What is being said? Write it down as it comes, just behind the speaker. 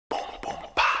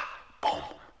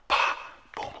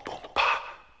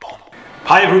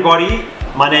Hi everybody,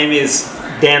 my name is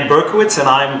Dan Berkowitz and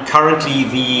I'm currently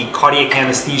the Cardiac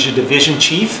Anesthesia Division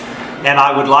Chief, and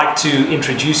I would like to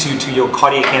introduce you to your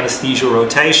cardiac anesthesia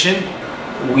rotation.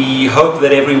 We hope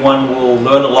that everyone will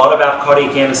learn a lot about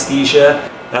cardiac anesthesia.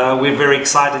 We're very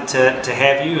excited to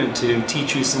have you and to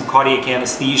teach you some cardiac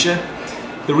anesthesia.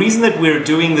 The reason that we're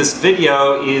doing this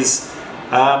video is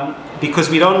because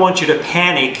we don't want you to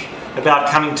panic about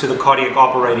coming to the cardiac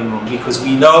operating room, because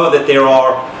we know that there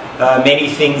are many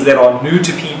things that are new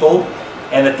to people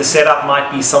and that the setup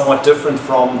might be somewhat different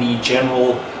from the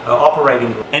general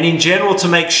operating room. And in general, to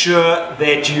make sure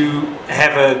that you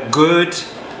have a good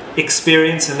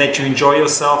experience and that you enjoy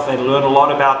yourself and learn a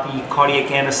lot about the cardiac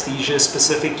anesthesia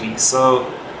specifically.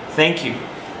 So, thank you.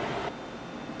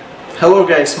 Hello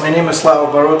guys, my name is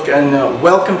Slava Borotka and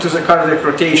welcome to the cardiac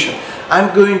rotation.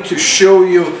 I'm going to show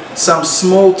you some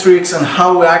small tricks on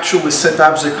how we actually set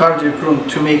up the cardiac room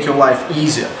to make your life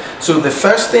easier. So the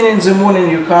first thing in the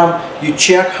morning you come, you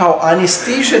check how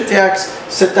anesthesia techs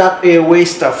set up airway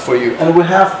stuff for you, and we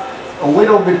have a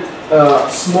little bit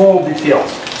small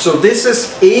details. So this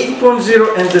is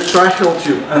 8.0 endotracheal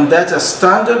tube, and that's a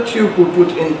standard tube we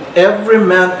put in every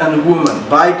man and woman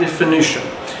by definition.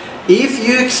 If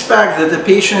you expect that the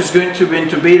patient is going to be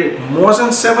intubated more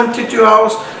than 72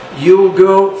 hours, you will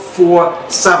go for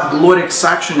subglottic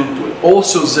suction input,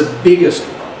 also the biggest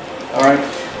one. All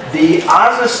right. The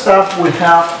other stuff we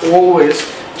have always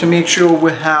to make sure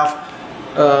we have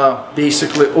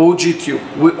basically OG tube.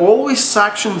 We always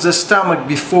suction the stomach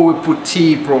before we put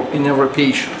TE probe in every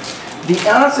patient. The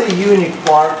other unique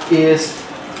part is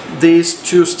these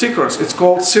two stickers. It's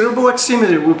called cerebral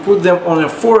oximeter. We put them on your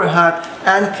forehead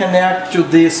and connect to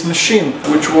this machine,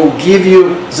 which will give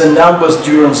you the numbers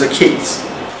during the case.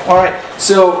 Alright,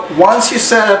 so once you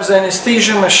set up the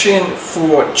anesthesia machine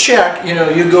for check,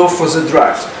 you go for the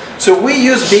drugs. So we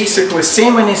use basically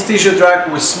same anesthesia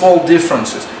drug with small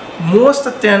differences. Most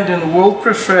attendants will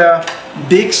prefer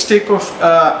big stick of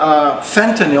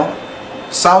fentanyl,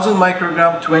 1000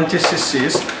 microgram, 20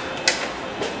 cc's.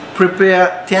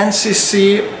 Prepare 10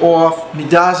 cc of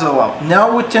midazolam.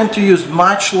 Now we tend to use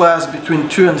much less, between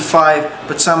 2 and 5,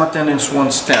 but some attendants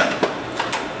want 10.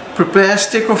 Prepare a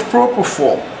stick of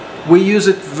propofol. We use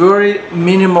it very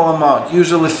minimal amount,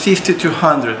 usually 50 to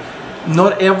 100.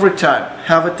 Not every time.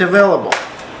 Have it available.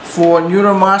 For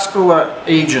neuromuscular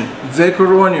agent,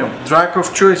 vecuronium, drug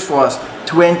of choice for us,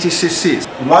 20 cc's.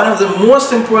 One of the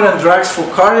most important drugs for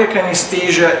cardiac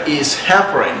anesthesia is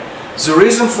heparin. The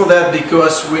reason for that,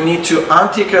 because we need to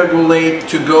anticoagulate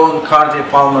to go on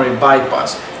cardiopulmonary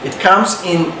bypass. It comes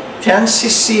in 10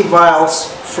 cc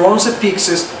vials from the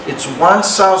Pyxis. It's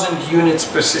 1000 units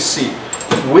per cc.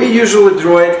 We usually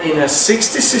draw it in a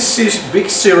 60 cc big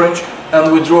syringe,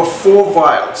 and we draw 4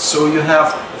 vials. So you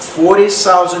have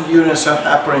 40,000 units of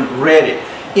heparin ready.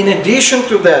 In addition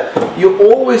to that, you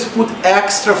always put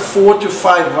extra 4 to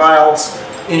 5 vials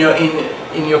in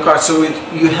your card, so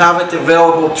you have it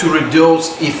available to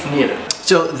redose if needed.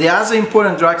 So the other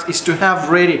important drugs is to have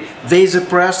ready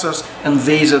vasopressors and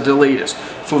vasodilators.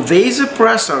 For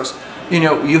vasopressors,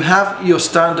 you have your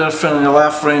standard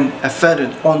phenylephrine,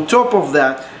 ephedrine. On top of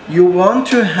that, you want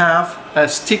to have a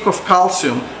stick of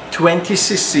calcium, 20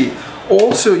 cc.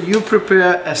 Also, you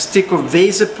prepare a stick of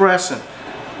vasopressin.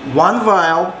 1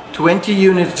 vial, 20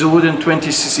 units diluted in 20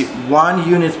 cc, 1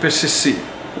 unit per cc.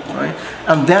 Right?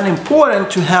 And then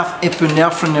important to have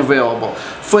epinephrine available.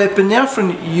 For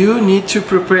epinephrine, you need to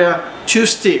prepare 2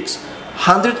 sticks,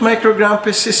 100 microgram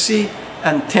per cc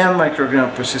and 10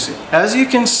 microgram per cc. As you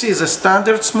can see, the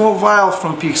standard small vial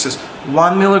from Pyxis,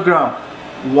 1 milligram,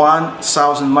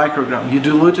 1000 microgram. You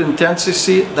dilute in 10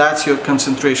 cc, that's your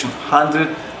concentration,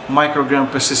 100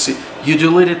 microgram per cc. You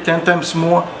dilute it 10 times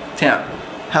more, 10.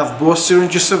 Have both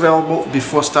syringes available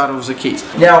before start of the case.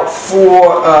 Now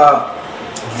for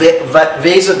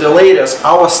vasodilators,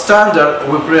 our standard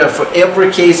we prepare for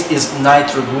every case is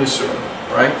nitroglycerin,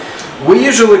 right? We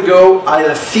usually go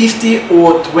either 50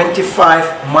 or 25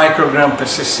 microgram per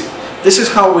cc. This is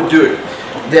how we do it.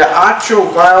 The actual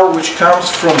vial, which comes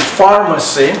from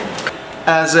pharmacy,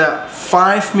 as a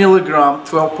 5 milligram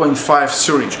 12.5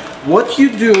 syringe. What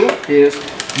you do is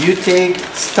you take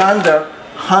standard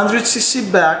 100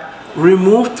 cc bag,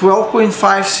 remove 12.5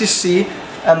 cc,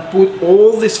 and put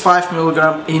all this 5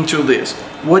 milligram into this.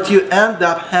 What you end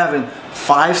up having,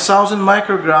 5000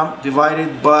 microgram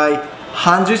divided by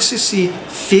 100 cc,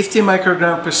 50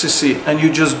 microgram per cc, and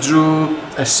you just drew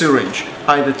a syringe,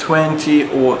 either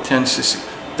 20 or 10 cc.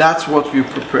 That's what we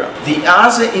prepare. The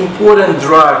other important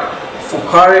drug for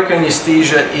cardiac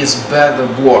anesthesia is beta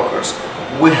blockers.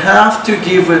 We have to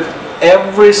give it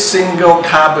every single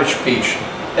CABG patient.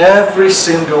 every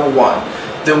single one.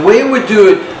 The way we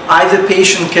do it, either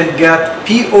patient can get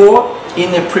PO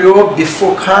in a pre-op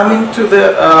before coming to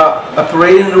the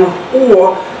operating room,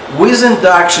 or with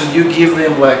induction you give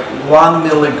them like 1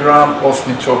 milligram of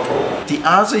metoprolol. The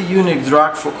other unique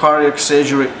drug for cardiac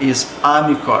surgery is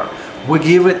Amicar. We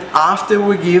give it after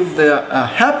we give the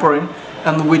heparin,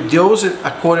 and we dose it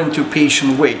according to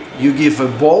patient weight. You give a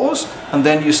bolus and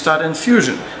then you start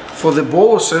infusion. For the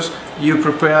boluses, you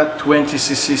prepare 20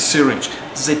 cc syringe.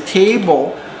 The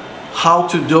table how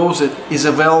to dose it is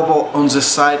available on the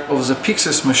side of the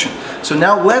Pyxis machine. So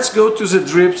now let's go to the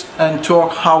drips and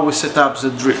talk how we set up the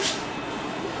drips.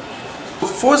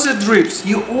 For the drips,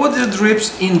 you order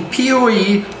drips in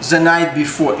POE the night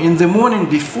before. In the morning,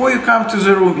 before you come to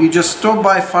the room, you just stop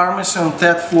by pharmacy on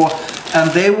that floor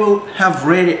and they will have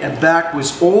ready a bag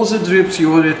with all the drips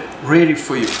you ordered ready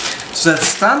for you. So the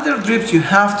standard drips you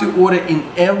have to order in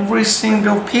every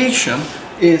single patient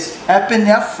is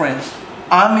epinephrine,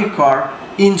 Amicar,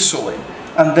 insulin,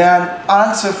 and then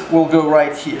Ansef will go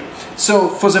right here. So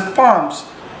for the pumps,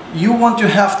 you want to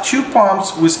have 2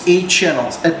 pumps with 8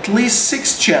 channels, at least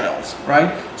 6 channels,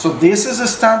 right? So this is a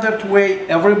standard way.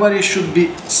 Everybody should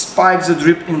be spike the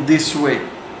drip in this way.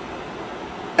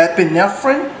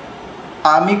 Epinephrine,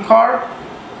 Amicar,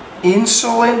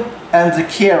 insulin, and the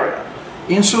carrier.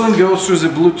 Insulin goes through the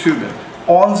blue tubing.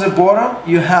 On the bottom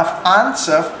you have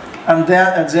Ansef, and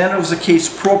then at the end of the case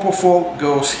propofol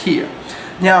goes here.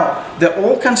 Now the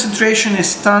all concentration is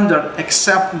standard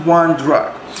except one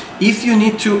drug. If you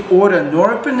need to order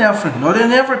norepinephrine, not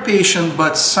in every patient,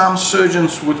 but some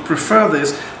surgeons would prefer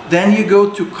this, then you go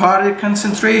to cardiac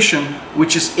concentration,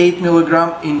 which is 8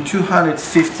 mg in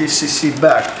 250 cc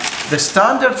bag. The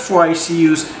standard for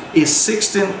ICUs is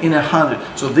 16 in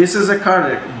 100. So this is a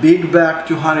cardiac, big bag,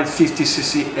 250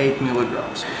 cc, 8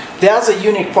 mg. The other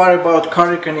unique part about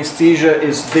cardiac anesthesia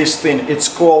is this thing. It's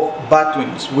called butt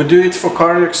wings. We do it for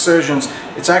cardiac surgeons.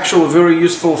 It's actually very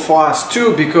useful for us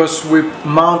too, because we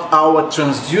mount our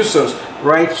transducers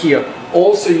right here.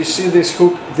 Also, you see this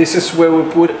hook, this is where we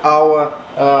put our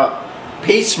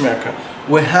pacemaker.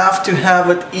 We have to have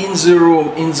it in the room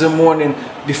in the morning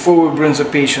before we bring the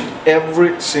patient,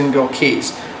 every single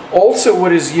case. Also,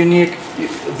 what is unique,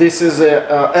 this is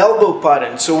a elbow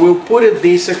pattern, so we'll put it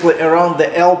basically around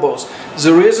the elbows.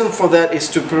 The reason for that is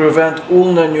to prevent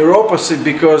ulnar neuropathy,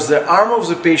 because the arm of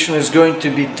the patient is going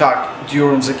to be tucked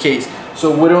during the case,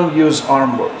 so we don't use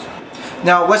arm boards.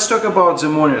 Now let's talk about the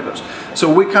monitors.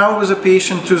 So we come with the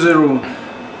patient to the room,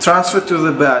 transfer to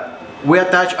the bed, we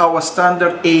attach our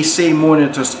standard ASA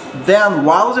monitors. Then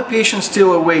while the patient is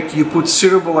still awake, you put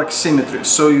cerebral oximetry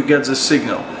so you get the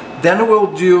signal. Then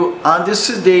we'll do under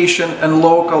sedation and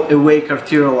local awake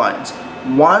arterial lines.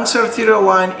 Once arterial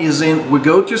line is in, we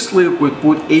go to sleep, we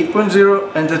put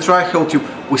 8.0 and the tracheal tube.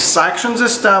 We suction the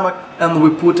stomach and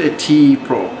we put a TE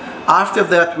probe. After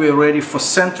that, we're ready for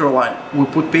central line. We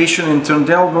put patient in turned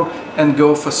elbow and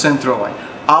go for central line.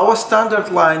 Our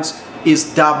standard lines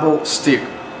is double stick.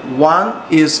 One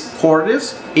is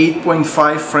Cordis,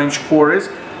 8.5 French Cordis,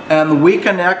 and we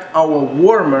connect our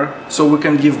warmer so we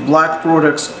can give blood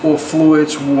products or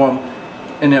fluids warm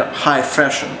in a high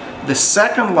fashion. The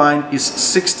second line is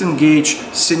 16 gauge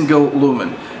single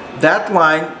lumen. That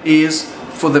line is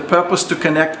for the purpose to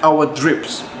connect our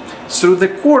drips. Through the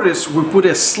Cordis, we put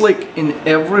a slick in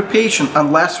every patient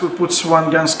unless we put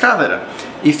Swan-Ganz catheter.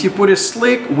 If you put a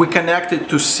slick, we connect it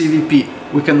to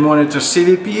CVP. We can monitor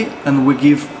CVP and we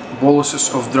give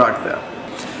boluses of drug there.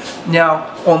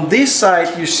 Now, on this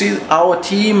side, you see our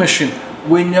TE machine.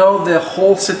 We know the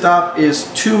whole setup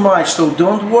is too much, so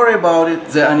don't worry about it.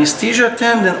 The anesthesia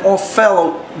attendant or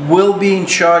fellow will be in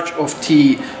charge of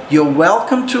TE. You're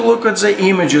welcome to look at the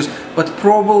images, but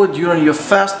probably during your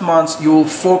first months, you will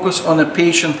focus on a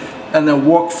patient and a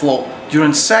workflow.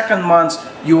 During second months,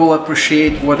 you will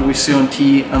appreciate what we see on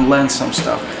TE and learn some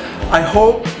stuff. I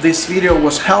hope this video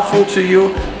was helpful to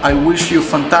you. I wish you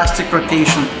fantastic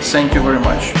rotation. Thank you very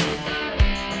much.